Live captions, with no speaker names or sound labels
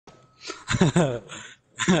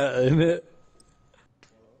Isn't it?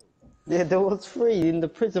 Yeah, there was 3 in the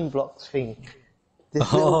prison blocks thing.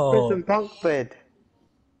 This little prison bunk bed.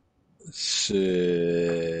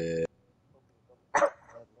 Shit.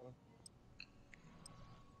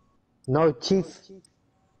 No, Chief.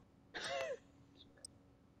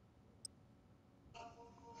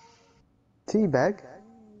 Teabag?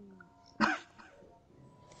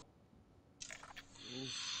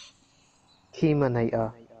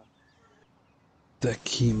 Keymanator. The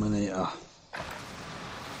Keymanator.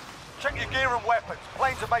 Check your gear and weapons.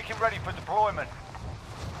 Planes are making ready for deployment.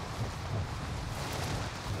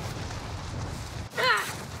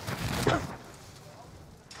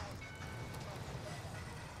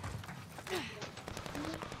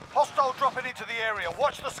 Hostile dropping into the area.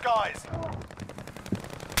 Watch the skies.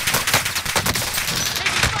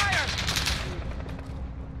 Taking fire!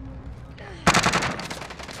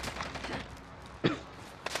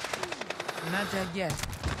 Not dead yet.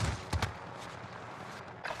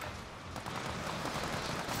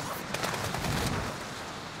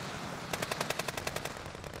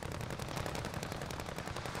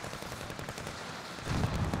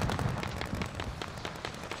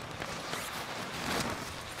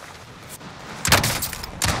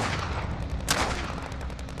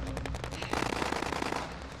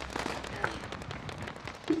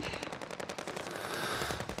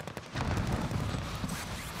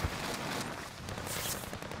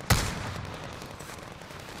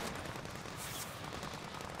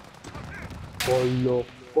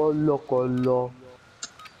 Collo.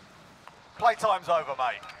 Playtime's over,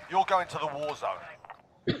 mate. You're going to the war zone.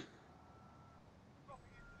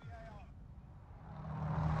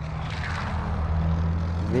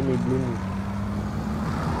 Vinny Blinny.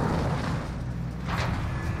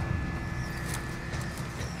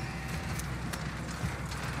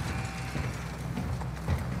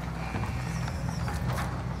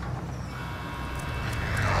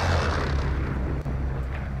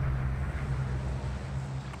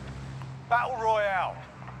 Battle Royale.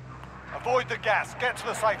 Avoid the gas. Get to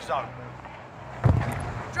the safe zone.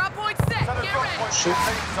 Drop point set! Set a Get drop ready! point for your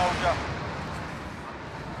team, soldier.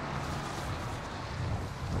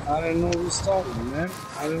 I don't know who's starting, man.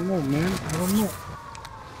 I don't know, man. I don't know.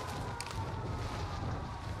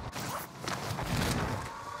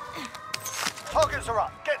 Targets are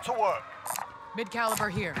up. Get to work. Mid-caliber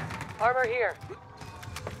here. Armor here.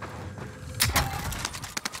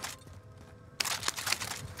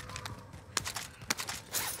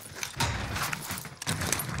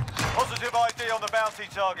 Positive ID on the bounty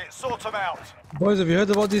target. Sort them out. Boys, have you heard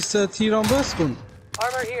about this T-round burst gun?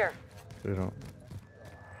 Armor here.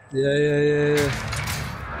 Yeah.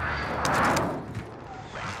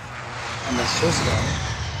 I'm a sus, man.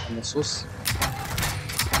 I'm a sus.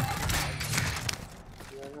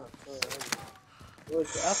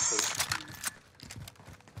 Where's the apple?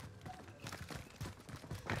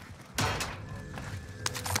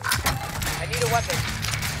 I need a weapon.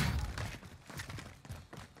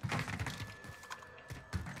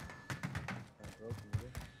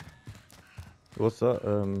 What's that?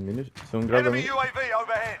 Enemy UAV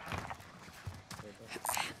overhead.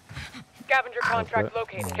 Scavenger contract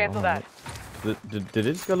located. Cancel that. Did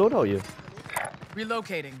it just get loaded out yet?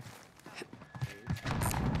 Relocating.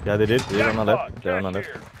 Yeah, they did. They're on the left. They're on the left.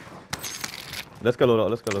 Let's go load out.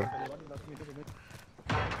 Let's go load out.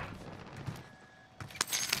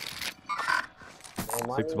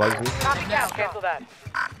 Six bugs. Copy now. Cancel that.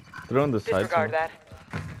 They're on the side. Disregard that.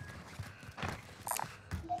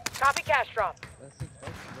 Copy cash drop.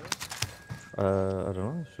 I don't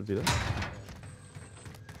know. Should be there.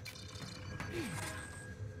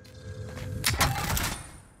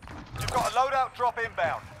 You've got a loadout drop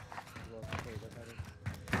inbound.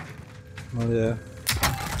 Oh, yeah.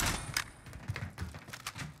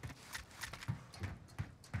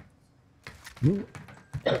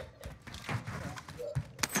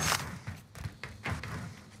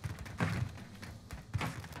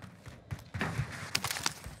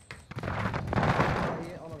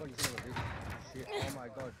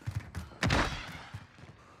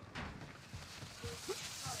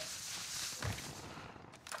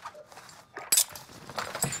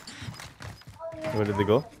 Where did they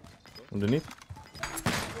go? Underneath?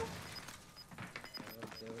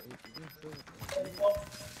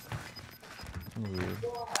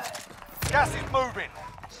 Gas is moving.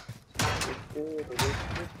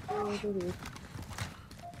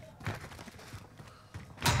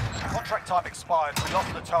 Contract time expired. We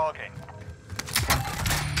lost the target.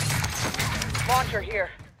 Launcher here.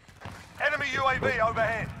 Enemy UAV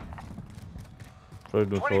overhead.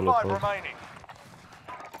 25 remaining.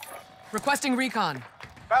 Requesting recon.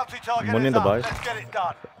 Bounty target Money is in the up. buy. Let's get it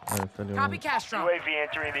done. Copy cash drop. UAV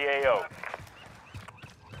entering the AO.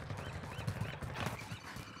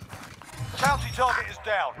 Bounty target is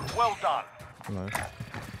down. Well done. Nice.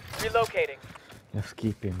 Relocating. Let's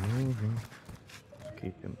keep it moving. Let's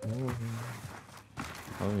keep it moving.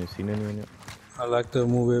 I haven't seen anyone yet. I like to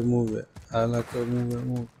move it. I like to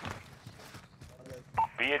move it.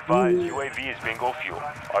 Be advised, UAV is bingo fuel.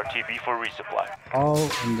 RTB for resupply. Oh,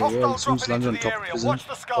 and the Hostile world seems dropping landed on into the top. area. Isn't Watch it?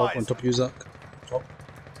 the Top, skies. on top, use that. Top.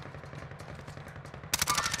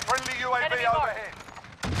 Friendly UAV Enemy mark. overhead.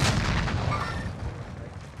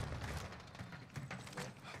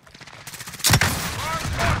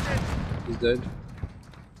 He's dead.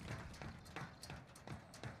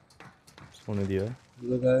 Just one in the air.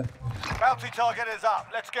 The guy. Bounty target is up.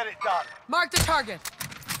 Let's get it done. Mark the target.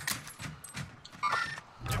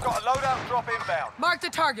 You've got a loadout drop inbound. Mark the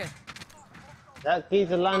target. That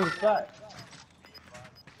geezer landed back.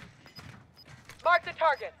 Mark the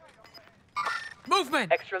target.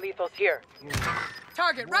 Movement. Extra lethals here.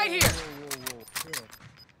 Target right here.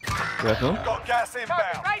 You guys know? Got gas inbound.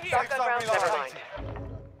 Target right here. Safe zone Never mind. relocated.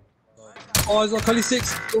 Oh, he's got Kali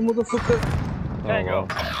 6. Oh, motherfucker. Oh, wow.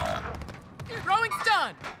 Throwing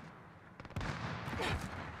stun.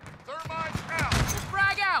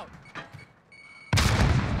 Frag out.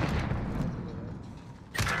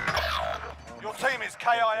 Your team is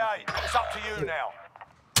KIA. It's up to you now.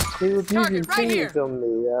 He was Target using right here. things on me,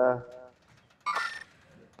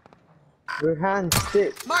 with hand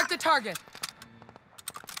sticks. Mark the target.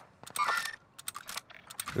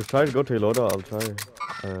 Just try to go to your loader. I'll try.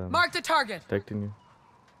 Mark the target. Protecting you.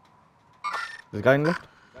 There's a guy in left.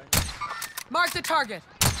 Mark the target.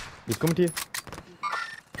 He's coming to you.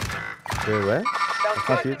 Okay, where? I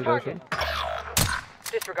can't see the guy. Target.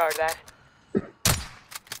 Disregard that.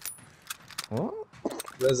 What?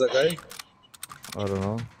 Where's that guy? I don't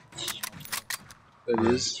know. There he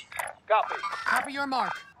is. Copy. Copy your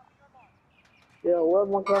mark. Yeah, where's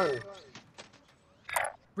my gun?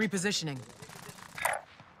 Repositioning.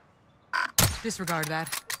 Disregard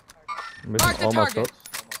that. I'm Mark missing the all my target. shots.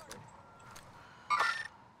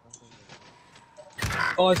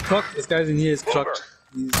 Oh, it's cracked. This guy's in here is cracked.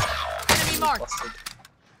 He's Enemy marked. busted.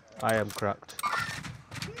 I am cracked.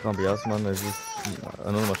 Can't be us, man. There's just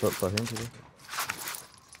I know my shots are him today.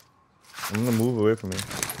 I'm gonna move away from him.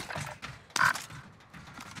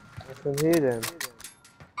 I can hear them.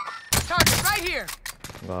 Target right here.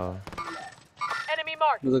 Wow. Enemy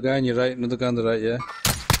marked. Another guy on your right, another guy on the right, yeah.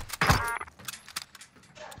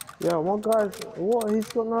 Yeah, my guy's. What? He's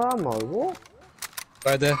got no ammo. What?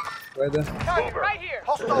 Right there, right there. Target right here.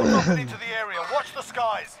 Hostile dropping into the area. Watch the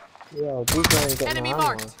skies. Yeah, these guys ain't got Enemy no ammo.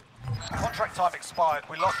 marked. Contract time expired.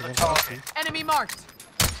 We lost the target. Enemy marked.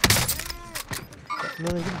 No,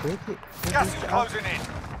 they didn't break it. Gas is closing in.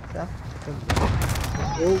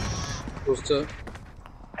 Oh, close to.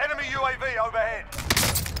 Enemy UAV overhead.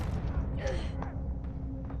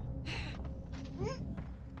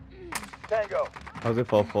 Tango. How's it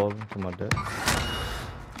fall to my death?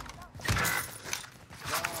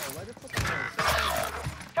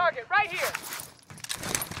 Target right here.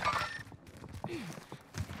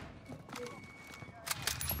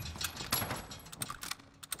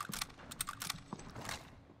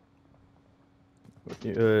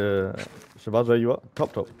 Shabazz, where you are?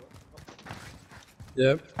 Top.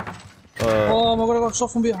 Yep. Oh my god, I got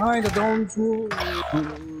shot from behind. I don't.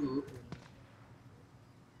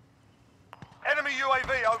 Enemy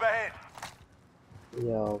UAV overhead.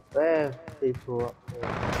 Yo, bare people up there.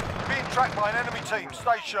 Being tracked by an enemy team.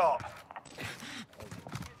 Stay sharp.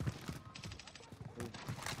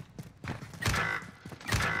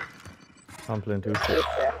 I'm playing too.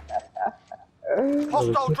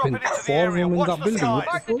 Hostile dropping into the four of area. them in Watch that the building. skies.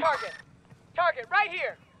 Mark the target. Target right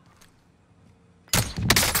here.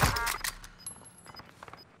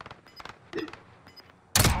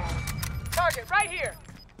 Target right here.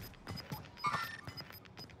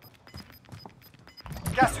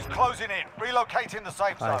 Gas is closing in. Relocating the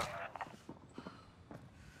safe zone.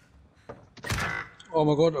 Oh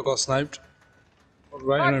my god, I got sniped.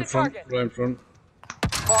 Right Mark in the front, target. right in front.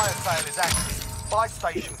 Fire sale is active. Buy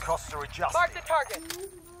station costs are adjusted. Mark the target.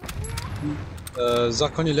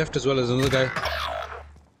 Zach on your left as well as another guy.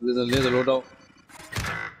 Near the loadout.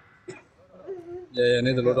 Yeah,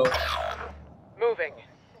 near the loadout. Moving.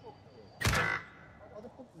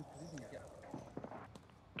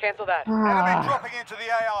 Cancel that. Enemy dropping into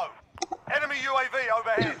the AO. Enemy UAV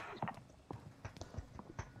overhead.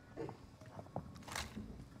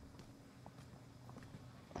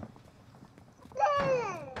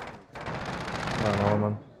 I don't know,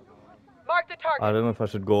 man. Mark the target. I don't know if I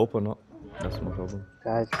should go up or not. That's no problem.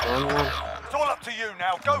 Guys, go on, man. It's all up to you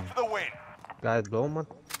now. Go for the win. Guys, go on, man.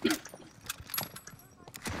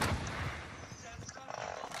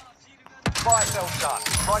 Fire cell done.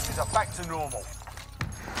 Prices are back to normal.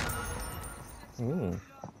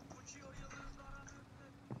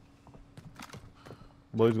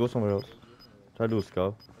 Boys, go somewhere else. Try to do a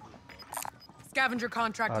scout. Scavenger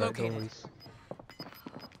contract located.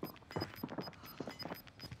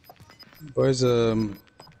 Boys,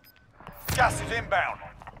 Gas is inbound.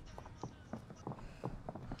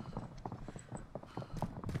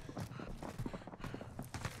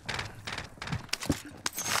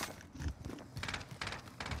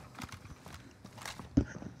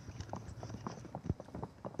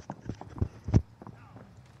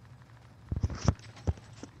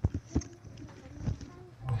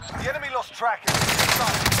 The enemy lost track of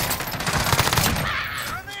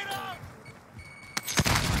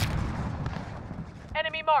the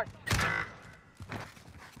Enemy marked.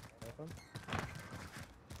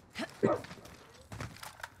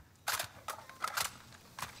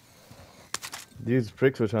 These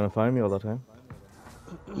pricks were trying to find me all the time.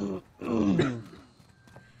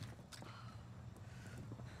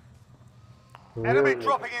 enemy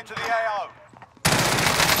dropping into the AO.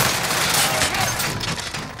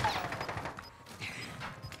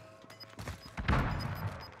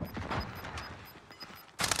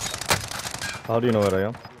 How do you know where I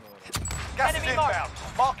am? Gas is Enemy inbound.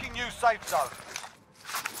 Marking new safe zone.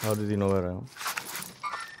 How does he know where I am?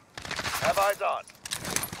 Have eyes on.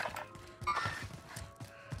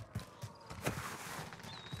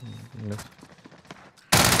 Yes.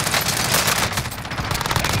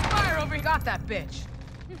 Fire over here. Got that bitch.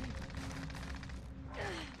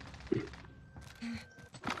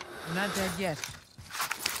 I'm not dead yet.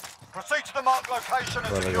 Proceed to the marked location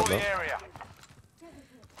and Well, I secure got the that. area.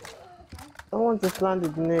 Someone just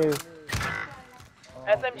landed new.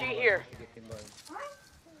 SMG here.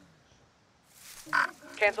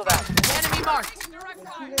 Cancel that. Enemy marked.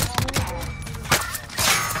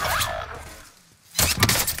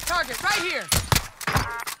 Target right here.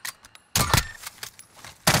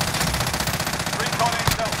 Recon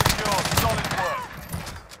intel secured. Solid work.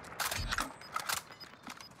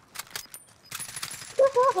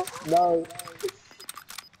 No.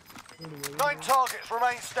 9 targets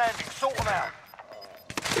remain standing. Sort them out.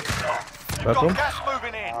 You've That's got one? gas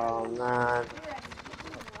moving in. Oh, man.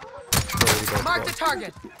 Mark the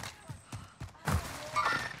target.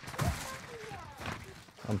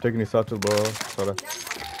 I'm taking his satchel, bro. Sorry.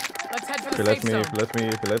 Let's head for If the he safe lets me, zone. if he lets me,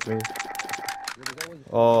 if he lets me.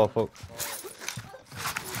 Oh, fuck.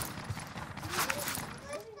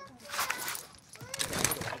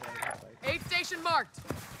 Aid station marked.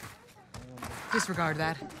 Disregard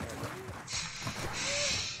that.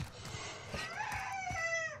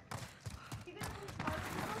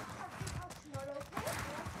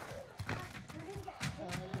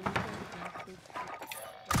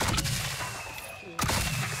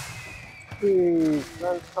 Jeez,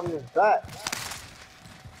 man's coming back.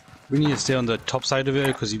 we need to stay on the top side of it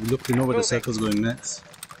because you look, we know where the circle's going next.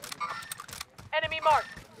 Enemy marked.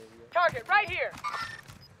 Target right here.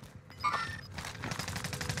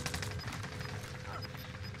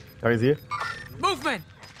 Guys here? Movement.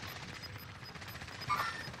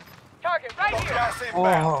 Target right Got here. gas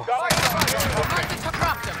inbound. Oh. Mark the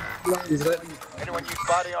dropped him. He's let Anyone use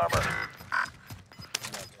body armor?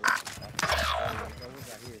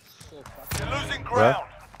 You're losing ground.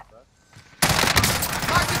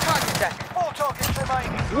 Mark the target deck. 4 targets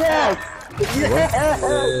remaining. Yes! Yes!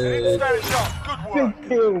 Didn't stand a chance. Good work. Big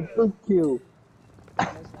kill, big kill.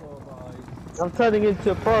 I'm turning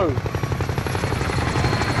into a pro.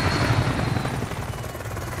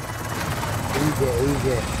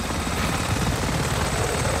 Easy.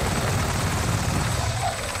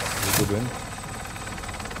 Good win.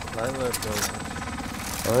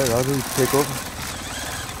 Alright, Raju, take over.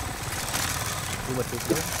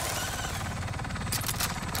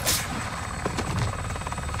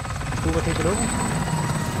 Who will take it over?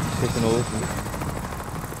 Taking over.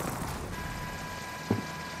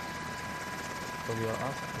 From your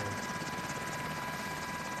ass.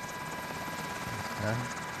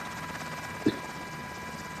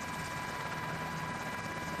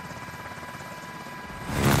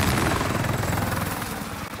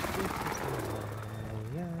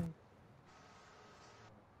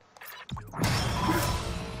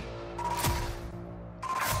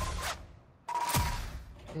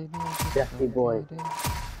 Jeffy boy.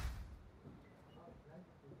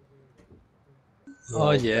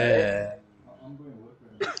 Oh yeah.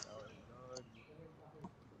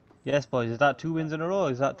 Yes, boys. Is that 2 wins in a row?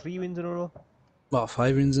 Is that 3 wins in a row? About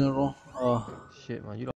 5 wins in a row. Oh. Shit, man. You